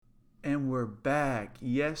And we're back.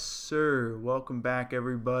 Yes, sir. Welcome back,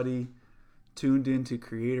 everybody. Tuned in to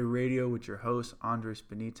Creator Radio with your host, Andres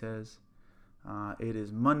Benitez. It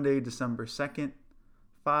is Monday, December 2nd,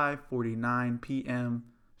 5:49 p.m.,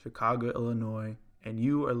 Chicago, Illinois, and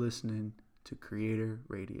you are listening to Creator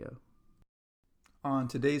Radio. On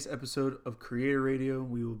today's episode of Creator Radio,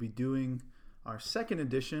 we will be doing our second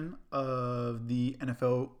edition of the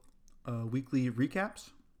NFL weekly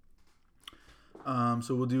recaps.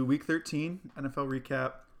 So we'll do Week 13 NFL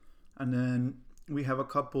recap, and then I have a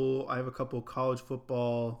couple college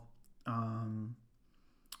football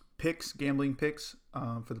gambling picks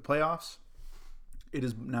for the playoffs. It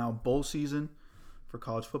is now bowl season for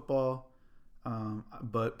college football,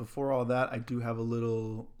 but before all that, I do have a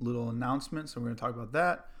little announcement. So we're going to talk about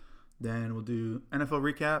that. Then we'll do NFL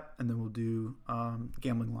recap, and then we'll do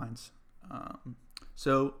gambling lines.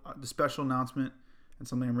 So the special announcement and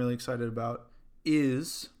something I'm really excited about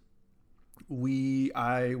is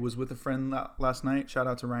I was with a friend last night. Shout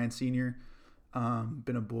out to Ryan Sr.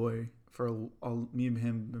 Been a boy for me and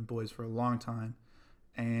him been boys for a long time,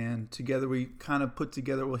 and together we kind of put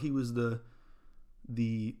together. Well, he was the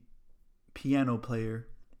piano player,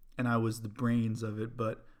 and I was the brains of it.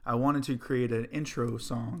 But I wanted to create an intro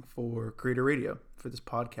song for Creator Radio for this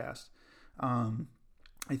podcast. I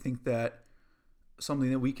think that something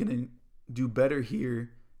that we can do better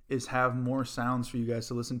here is have more sounds for you guys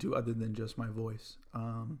to listen to other than just my voice.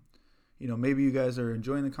 Maybe you guys are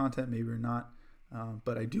enjoying the content, maybe you're not.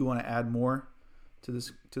 But I do want to add more to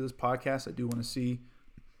this podcast. I do want to see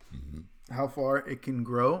how far it can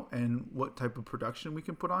grow and what type of production we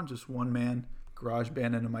can put on. Just one man garage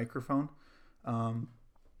band and a microphone.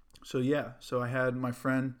 So I had my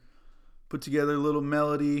friend put together a little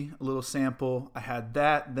melody, a little sample. I had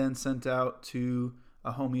that then sent out to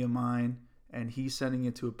a homie of mine, and he's sending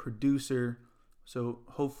it to a producer. So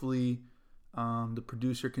hopefully the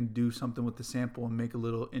producer can do something with the sample and make a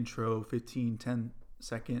little intro,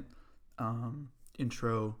 10-second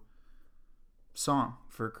intro song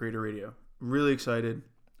for Creator Radio. Really excited.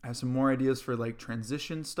 I have some more ideas for like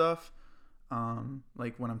transition stuff.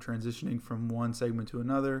 Like when I'm transitioning from one segment to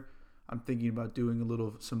another, I'm thinking about doing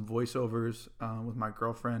some voiceovers with my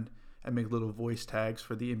girlfriend and make little voice tags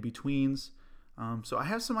for the in-betweens. So I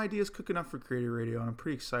have some ideas cooking up for Creator Radio, and I'm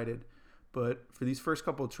pretty excited. But for these first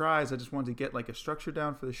couple of tries, I just wanted to get like a structure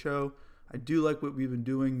down for the show. I do like what we've been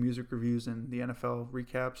doing, music reviews and the NFL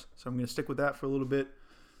recaps. So I'm going to stick with that for a little bit.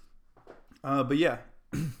 But yeah,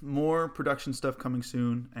 more production stuff coming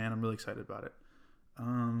soon, and I'm really excited about it.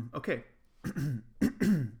 Okay.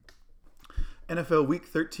 NFL Week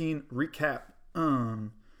 13 recap. So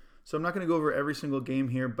I'm not going to go over every single game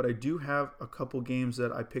here, but I do have a couple games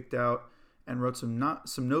that I picked out and wrote some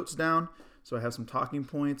notes down. So I have some talking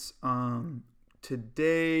points.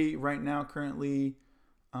 Today, right now, currently,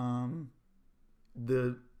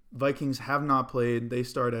 the Vikings have not played. They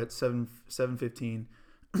start at 7:15.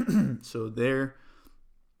 So their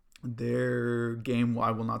game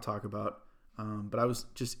I will not talk about. But I was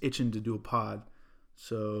just itching to do a pod.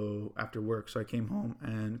 So after work, so I came home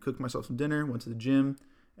and cooked myself some dinner, went to the gym,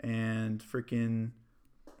 and freaking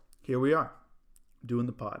here we are doing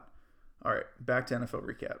the pod. All right, back to NFL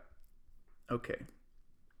recap. Okay.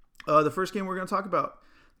 The first game we're going to talk about,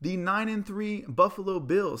 the 9-3 Buffalo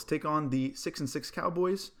Bills take on the 6-6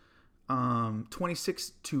 Cowboys.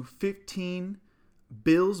 26-15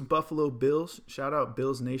 Buffalo Bills. Shout out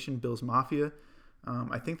Bills Nation, Bills Mafia.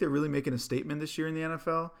 I think they're really making a statement this year in the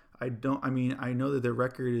NFL. I know that their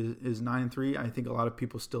record is 9-3. I think a lot of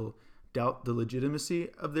people still doubt the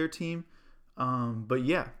legitimacy of their team. But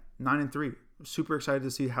yeah, 9-3. Super excited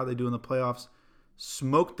to see how they do in the playoffs.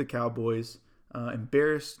 Smoked the Cowboys,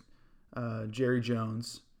 embarrassed Jerry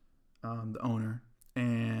Jones, the owner.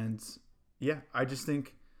 And yeah, I just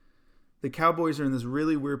think the Cowboys are in this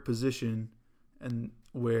really weird position and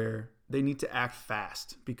where they need to act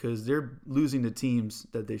fast because they're losing to teams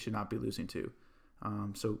that they should not be losing to.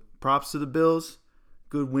 So props to the Bills.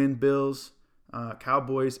 Good win, Bills.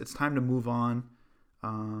 Cowboys, it's time to move on.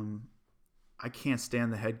 I can't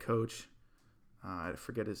stand the head coach. I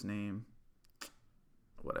forget his name.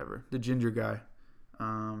 Whatever. The ginger guy.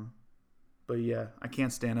 But yeah, I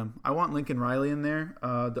can't stand him. I want Lincoln Riley in there,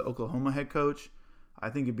 the Oklahoma head coach. I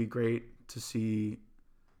think it'd be great to see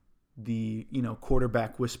the,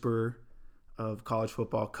 quarterback whisperer of college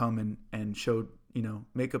football come and show,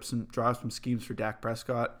 draw up some schemes for Dak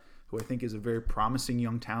Prescott, who I think is a very promising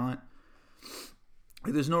young talent.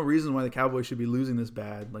 There's no reason why the Cowboys should be losing this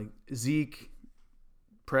bad. Like Zeke,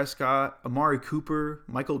 Prescott, Amari Cooper,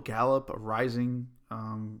 Michael Gallup, a rising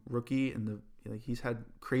rookie, and he's had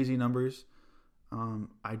crazy numbers.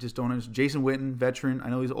 I just don't understand. Jason Witten, veteran. I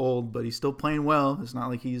know he's old, but he's still playing well. It's not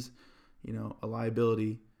like he's, a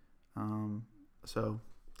liability. So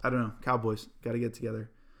I don't know. Cowboys got to get together.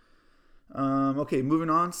 Okay, moving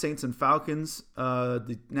on. Saints and Falcons.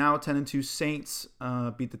 The now 10-2 Saints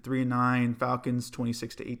beat the 3-9 Falcons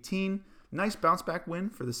 26-18. Nice bounce back win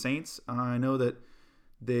for the Saints. I know that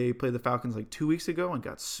they played the Falcons like 2 weeks ago and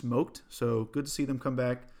got smoked. So good to see them come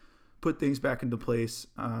back, put things back into place,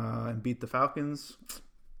 and beat the Falcons.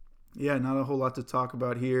 Yeah, not a whole lot to talk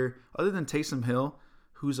about here other than Taysom Hill,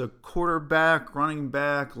 who's a quarterback, running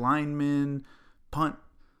back, lineman, punt,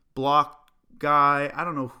 block guy. I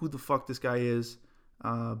don't know who the fuck this guy is,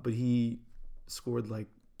 but he scored like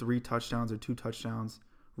 3 touchdowns or 2 touchdowns,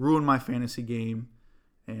 ruined my fantasy game.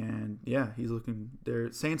 And yeah, he's looking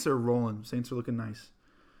there. Saints are rolling. Saints are looking nice.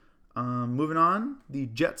 Moving on, the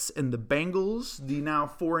Jets and the Bengals. The now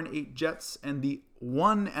 4-8 Jets and the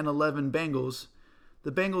 1-11 Bengals.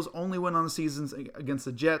 The Bengals only win on the seasons against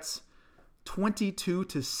the Jets,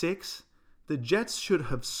 22-6. The Jets should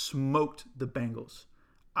have smoked the Bengals.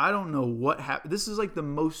 I don't know what happened. This is like the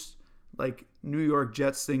most like New York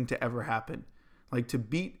Jets thing to ever happen. Like to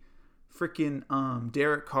beat freaking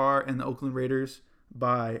Derek Carr and the Oakland Raiders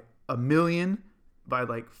by 1 million, by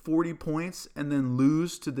like 40 points, and then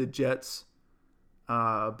lose to the Jets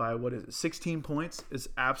by 16 points is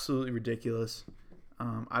absolutely ridiculous.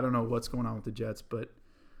 I don't know what's going on with the Jets, but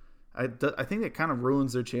I think it kind of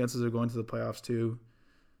ruins their chances of going to the playoffs too.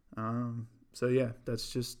 So yeah,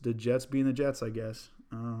 that's just the Jets being the Jets, I guess.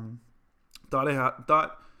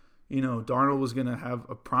 Thought Darnold was gonna have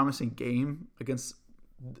a promising game against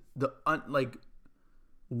the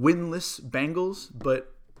winless Bengals,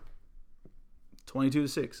 but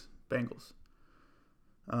 22-6 Bengals.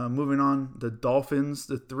 Moving on, the Dolphins.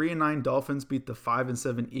 The 3-9 Dolphins beat the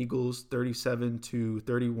 5-7 Eagles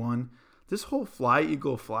 37-31. This whole fly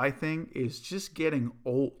eagle fly thing is just getting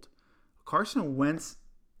old. Carson Wentz,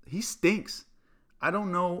 he stinks. I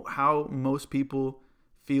don't know how most people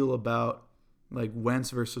feel about like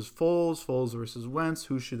Wentz versus Foles versus Wentz.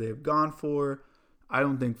 Who should they have gone for? I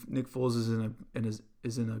don't think Nick Foles is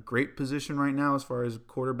in a great position right now as far as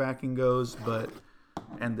quarterbacking goes,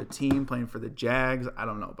 and the team playing for the Jags, I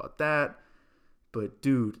don't know about that. But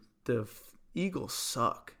dude, the Eagles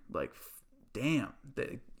suck. Like, damn,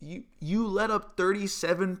 you let up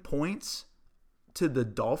 37 points to the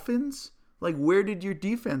Dolphins. Like, where did your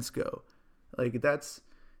defense go? Like,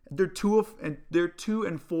 they're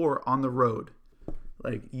 2-4 on the road.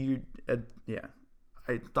 Like yeah.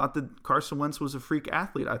 I thought that Carson Wentz was a freak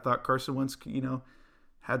athlete. I thought Carson Wentz,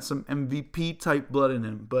 had some MVP type blood in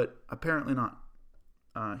him, but apparently not.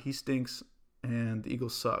 He stinks, and the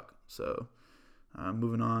Eagles suck. So,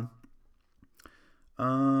 moving on.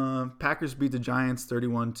 Packers beat the Giants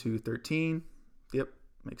 31-13. Yep,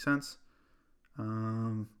 makes sense.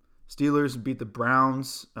 Steelers beat the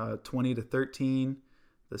Browns 20-13.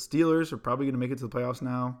 The Steelers are probably going to make it to the playoffs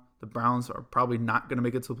now. The Browns are probably not going to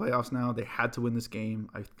make it to the playoffs now. They had to win this game,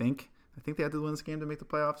 I think. I think they had to win this game to make the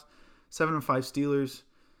playoffs. 7-5 Steelers.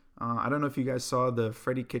 I don't know if you guys saw the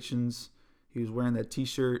Freddie Kitchens. He was wearing that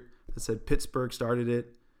T-shirt that said Pittsburgh started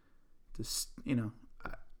it. Just,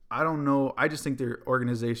 I don't know. I just think their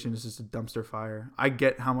organization is just a dumpster fire. I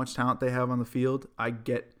get how much talent they have on the field. I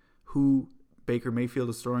get who Baker Mayfield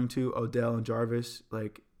is throwing to, Odell and Jarvis,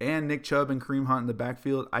 and Nick Chubb and Kareem Hunt in the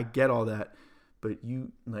backfield. I get all that. But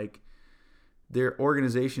their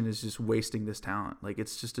organization is just wasting this talent. Like,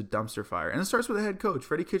 it's just a dumpster fire. And it starts with the head coach.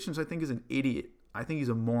 Freddie Kitchens, I think, is an idiot. I think he's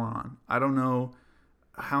a moron. I don't know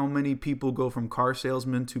how many people go from car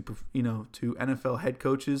salesman to NFL head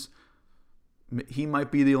coaches. He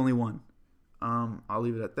might be the only one. I'll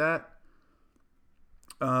leave it at that.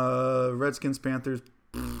 Redskins, Panthers,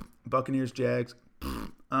 Buccaneers, Jags,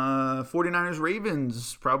 49ers,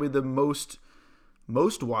 Ravens, probably the most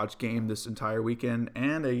watched game this entire weekend,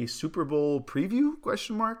 and a Super Bowl preview, ?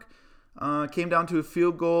 Came down to a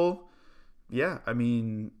field goal. Yeah, I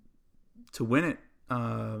mean, to win it,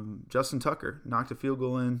 Justin Tucker knocked a field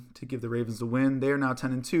goal in to give the Ravens the win. They are now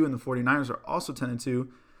 10-2, and the 49ers are also 10-2.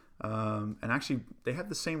 And actually, they have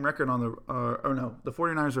the same record on the the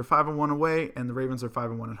 49ers are 5-1 away, and the Ravens are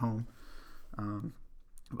 5-1 at home.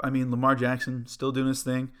 I mean, Lamar Jackson still doing his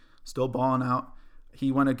thing, still balling out.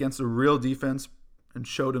 He went against a real defense and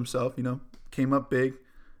showed himself, came up big.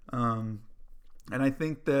 And I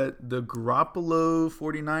think that the Garoppolo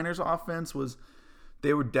 49ers offense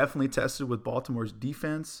they were definitely tested with Baltimore's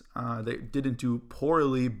defense. They didn't do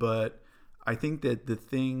poorly, but I think that the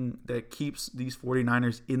thing that keeps these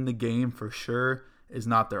 49ers in the game for sure is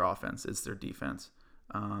not their offense, it's their defense.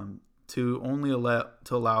 To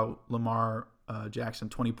allow Lamar Jackson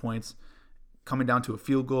 20 points, coming down to a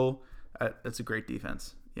field goal. That's a great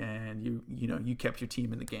defense, and you kept your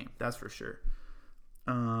team in the game. That's for sure.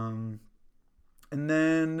 And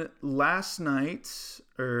then Sunday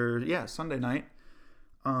night,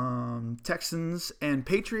 Texans and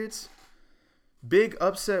Patriots. Big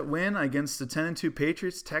upset win against the 10-2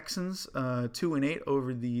 Patriots. Texans 2-8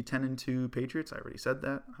 over the 10-2 Patriots. I already said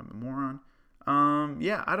that. I'm a moron.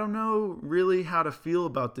 I don't know really how to feel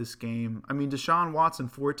about this game. I mean, Deshaun Watson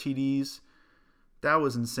 4 TDs. That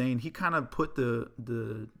was insane. He kind of put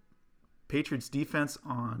the Patriots defense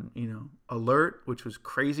on alert, which was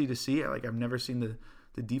crazy to see. I've never seen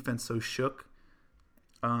the defense so shook.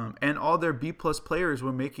 And all their B+ players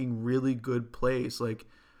were making really good plays.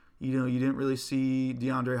 You didn't really see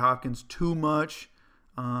DeAndre Hopkins too much,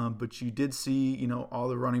 but you did see, all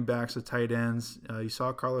the running backs, the tight ends. You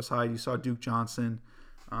saw Carlos Hyde, you saw Duke Johnson.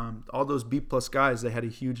 All those B+ guys, they had a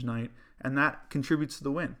huge night, and that contributes to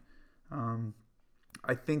the win.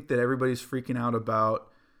 I think that everybody's freaking out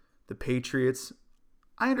about the Patriots.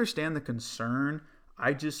 I understand the concern.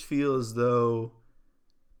 I just feel as though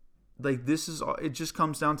it just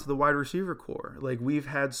comes down to the wide receiver core. We've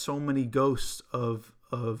had so many ghosts of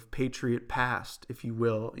Patriot past, if you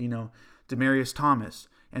will. Demaryius Thomas,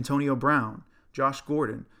 Antonio Brown, Josh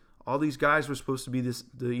Gordon. All these guys were supposed to be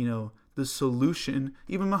the solution.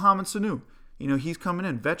 Even Mohamed Sanu, he's coming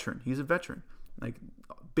in, veteran. He's a veteran,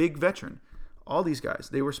 big veteran. All these guys,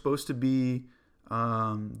 they were supposed to be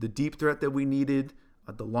the deep threat that we needed,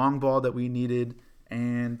 the long ball that we needed,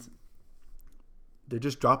 and they're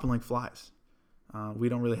just dropping like flies. We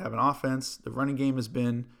don't really have an offense. The running game has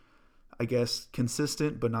been, I guess,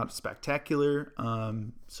 consistent but not spectacular.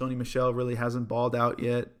 Sony Michel really hasn't balled out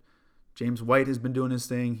yet. James White has been doing his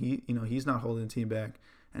thing. He's not holding the team back.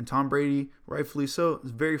 And Tom Brady, rightfully so,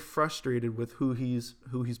 is very frustrated with who he's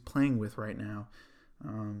playing with right now.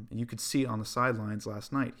 You could see it on the sidelines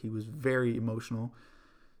last night. He was very emotional,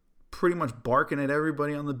 pretty much barking at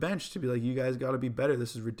everybody on the bench to be like, you guys got to be better.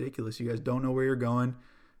 This is ridiculous. You guys don't know where you're going.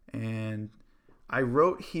 And I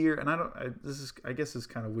wrote here, and I guess it's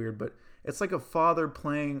kind of weird, but it's like a father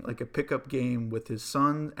playing like a pickup game with his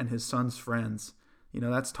son and his son's friends.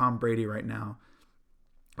 That's Tom Brady right now.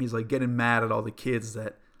 He's getting mad at all the kids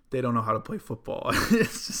that they don't know how to play football.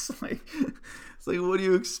 It's just it's what do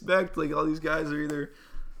you expect? All these guys are either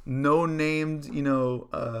no-named,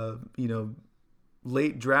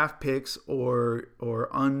 late draft picks or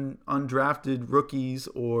undrafted rookies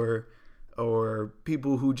or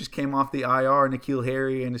people who just came off the IR, N'Keal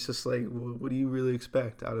Harry, and it's just what do you really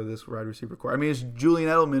expect out of this wide receiver core? I mean, it's Julian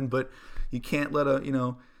Edelman, but you can't let I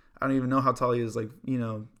don't even know how tall he is,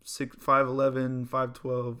 5'11",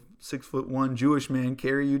 5'12", 6'1" Jewish man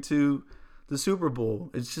carry you to the Super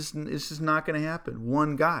Bowl. It's just not going to happen.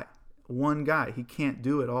 One guy, he can't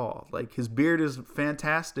do it all. His beard is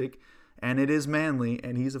fantastic, and it is manly,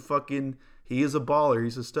 and he is a baller.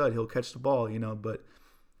 He's a stud. He'll catch the ball, but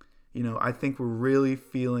I think we're really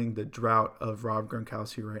feeling the drought of Rob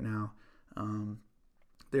Gronkowski right now.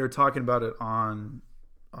 They were talking about it on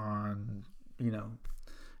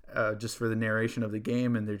just for the narration of the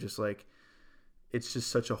game, and they're just it's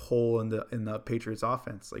just such a hole in the Patriots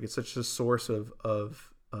offense. It's such a source of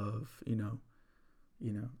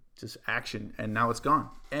just action, and now it's gone.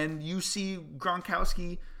 And you see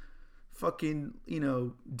Gronkowski fucking,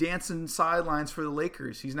 dancing sidelines for the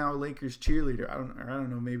Lakers. He's now a Lakers cheerleader. I don't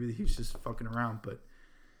know, maybe he's just fucking around, but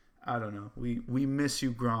I don't know. We miss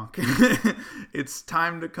you, Gronk. It's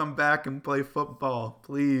time to come back and play football,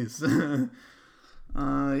 please.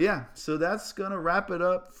 So that's going to wrap it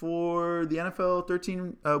up for the NFL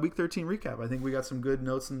Week 13 recap. I think we got some good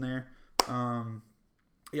notes in there.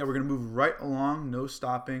 We're going to move right along, no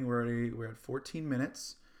stopping. We're at 14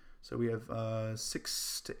 minutes. So we have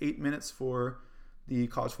 6 to 8 minutes for the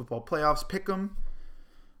college football playoffs. Pick 'em.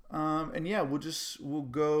 We'll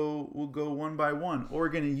go one by one.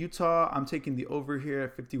 Oregon and Utah. I'm taking the over here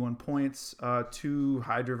at 51 points. 2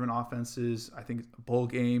 high-driven offenses. I think it's a bowl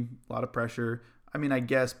game, a lot of pressure. I mean, I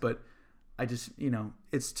guess, but I just,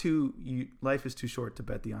 life is too short to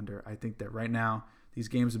bet the under. I think that right now these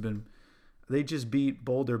games they just beat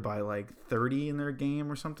Boulder by 30 in their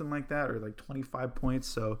game or something like that, or 25 points.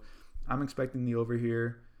 So I'm expecting the over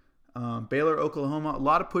here. Baylor, Oklahoma, a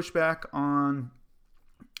lot of pushback on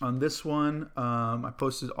this one. I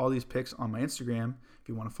posted all these picks on my Instagram. If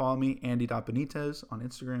you want to follow me, Andy.Benitez on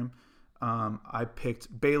Instagram. I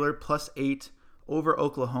picked Baylor +8 over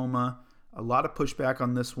Oklahoma. A lot of pushback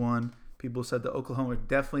on this one. People said that Oklahoma are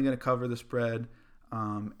definitely going to cover the spread,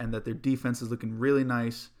 and that their defense is looking really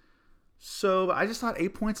nice. So I just thought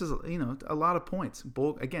 8 points is, a lot of points.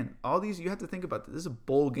 Bowl again, all these you have to think about. This is a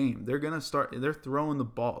bowl game. They're gonna start. They're throwing the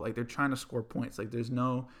ball. Like they're trying to score points. Like there's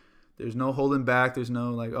no holding back. There's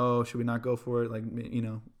no like, oh, should we not go for it? Like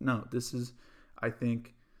no. This is, I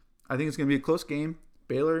think it's gonna be a close game.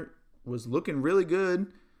 Baylor was looking really good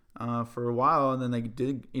for a while, and then they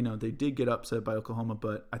did get upset by Oklahoma.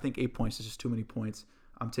 But I think 8 points is just too many points.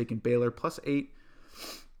 I'm taking Baylor +8.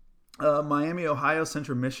 Miami, Ohio,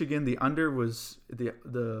 Central Michigan. The under was the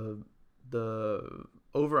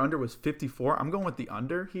over under was 54. I'm going with the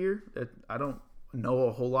under here. I don't know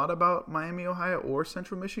a whole lot about Miami, Ohio, or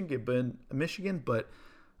Central Michigan, but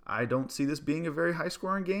I don't see this being a very high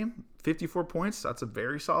scoring game. 54 points. That's a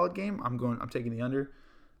very solid game. I'm taking the under.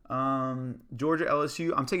 Georgia,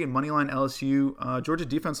 LSU. I'm taking moneyline LSU. Georgia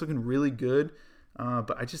defense looking really good,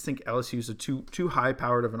 but I just think LSU is too high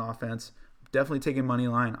powered of an offense. Definitely taking money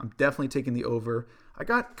line. I'm definitely taking the over. I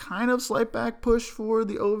got kind of slight back push for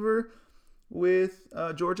the over with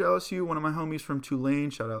Georgia LSU. One of my homies from Tulane,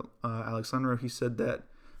 shout out Alex Lenro, he said that.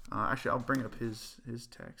 Actually, I'll bring up his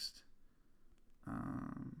text.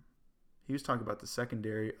 He was talking about the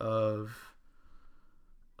secondary of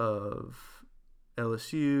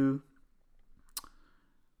LSU.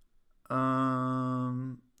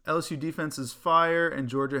 LSU defense is fire, and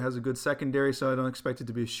Georgia has a good secondary, so I don't expect it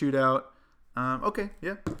to be a shootout. Okay,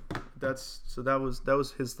 yeah, that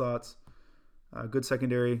was his thoughts. Good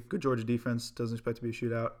secondary, good Georgia defense. Doesn't expect to be a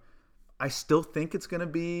shootout. I still think it's going to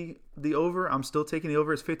be the over. I'm still taking the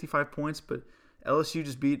over. It's 55 points, but LSU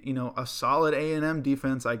just beat a solid A&M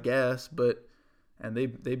defense, I guess, and they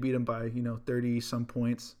beat them by 30 some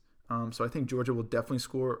points. So I think Georgia will definitely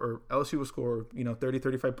score, or LSU will score 30,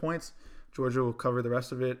 35 points. Georgia will cover the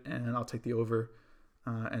rest of it, and I'll take the over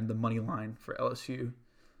and the money line for LSU.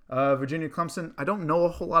 Virginia, Clemson. I don't know a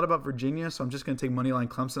whole lot about Virginia, so I'm just going to take moneyline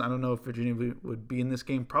Clemson. I don't know if Virginia would be in this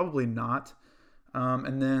game. Probably not.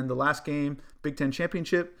 And then the last game, Big Ten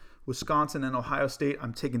Championship, Wisconsin and Ohio State.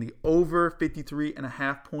 I'm taking the over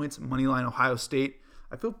 53.5 points, moneyline Ohio State.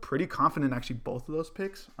 I feel pretty confident in actually both of those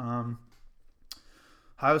picks. Ohio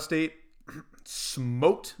State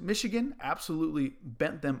smoked Michigan, absolutely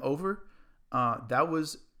bent them over. That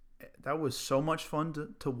was so much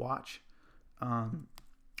fun to watch.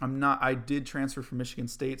 I did transfer from Michigan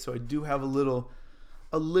State, so I do have a little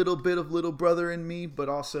bit of little brother in me, but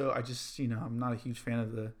also I just, I'm not a huge fan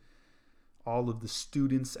of all of the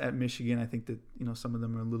students at Michigan. I think that, some of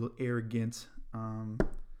them are a little arrogant. I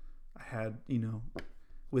had,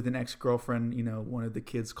 with an ex-girlfriend, one of the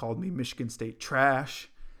kids called me Michigan State trash.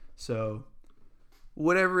 So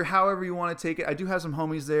however you want to take it. I do have some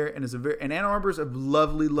homies there, and and Ann Arbor's a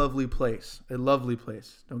lovely, lovely place. A lovely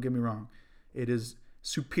place. Don't get me wrong. It is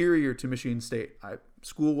superior to Michigan State.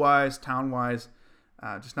 School-wise, town-wise,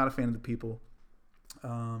 just not a fan of the people.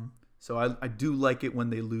 So I do like it when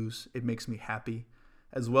they lose. It makes me happy.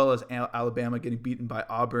 As well as Alabama getting beaten by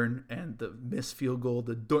Auburn and the missed field goal,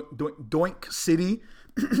 the doink city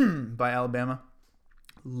by Alabama.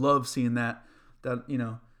 Love seeing that.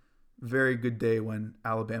 Very good day when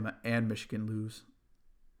Alabama and Michigan lose.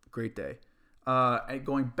 Great day.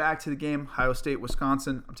 Going back to the game, Ohio State,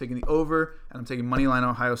 Wisconsin. I'm taking the over, and I'm taking moneyline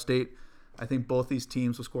Ohio State. I think both these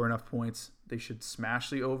teams will score enough points. They should smash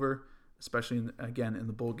the over, especially in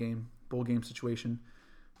the bowl game situation.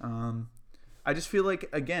 I just feel like,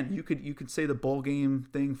 again, you could say the bowl game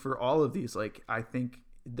thing for all of these. Like, I think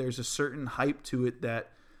there's a certain hype to it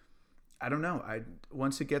that, I don't know.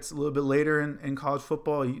 Once it gets a little bit later in college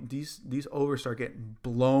football, these overs start getting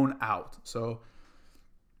blown out. So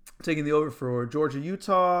taking the over for Georgia,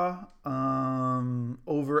 Utah,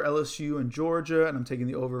 over LSU and Georgia, and I'm taking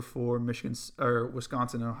the over for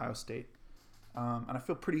Wisconsin and Ohio State. And I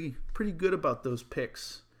feel pretty good about those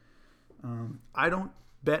picks. I don't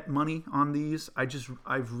bet money on these.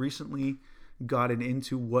 I've recently gotten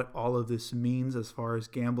into what all of this means as far as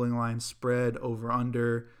gambling line, spread, over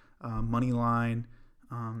under, money line.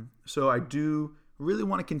 So I do really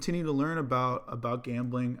want to continue to learn about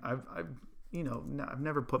gambling. I've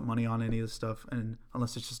never put money on any of this stuff, and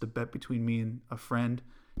unless it's just a bet between me and a friend,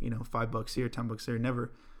 $5 here, $10 there.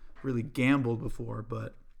 Never really gambled before,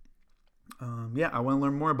 but I want to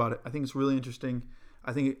learn more about it. I think it's really interesting.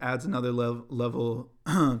 I think it adds another level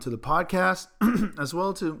to the podcast as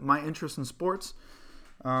well to my interest in sports.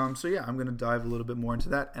 I'm going to dive a little bit more into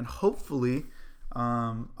that, and hopefully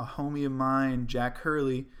a homie of mine, Jack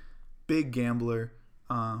Hurley, big gambler,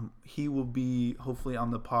 he will be hopefully on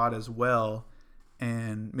the pod as well,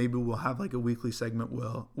 and maybe we'll have like a weekly segment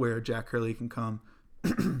where Jack Hurley can come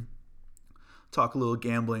talk a little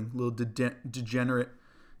gambling, a little degenerate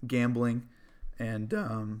gambling,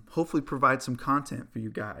 and hopefully provide some content for you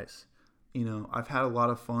guys. I've had a lot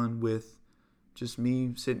of fun with just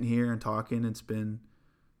me sitting here and talking. It's been,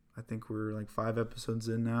 I think we're like 5 episodes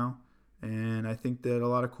in now, and I think that a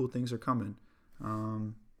lot of cool things are coming.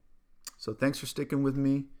 So thanks for sticking with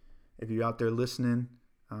me. If you're out there listening,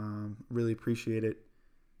 really appreciate it.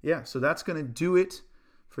 Yeah, so that's going to do it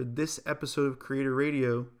for this episode of Creator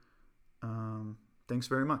Radio. Thanks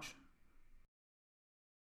very much.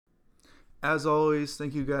 As always,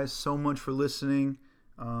 thank you guys so much for listening.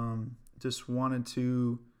 Just wanted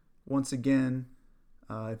to, once again,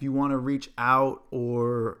 if you want to reach out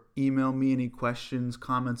or email me any questions,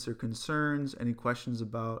 comments, or concerns, any questions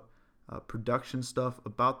about production stuff,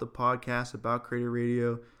 about the podcast, about Creator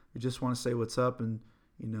Radio, you just want to say what's up and,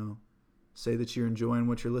 say that you're enjoying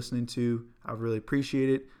what you're listening to, I really appreciate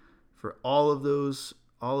it. For all of those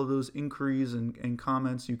inquiries and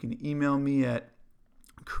comments, you can email me at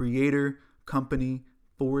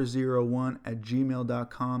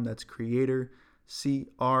creatorcompany401@gmail.com. That's creator,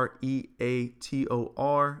 CREATOR,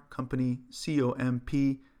 company,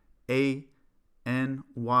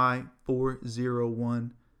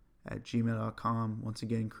 COMPANY401@gmail.com. Once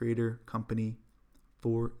again,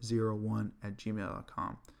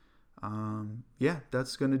 creatorcompany401@gmail.com.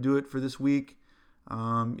 That's going to do it for this week.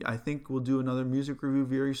 I think we'll do another music review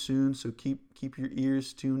very soon, so keep your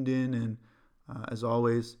ears tuned in, and as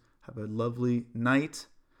always, have a lovely night.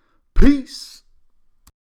 Peace!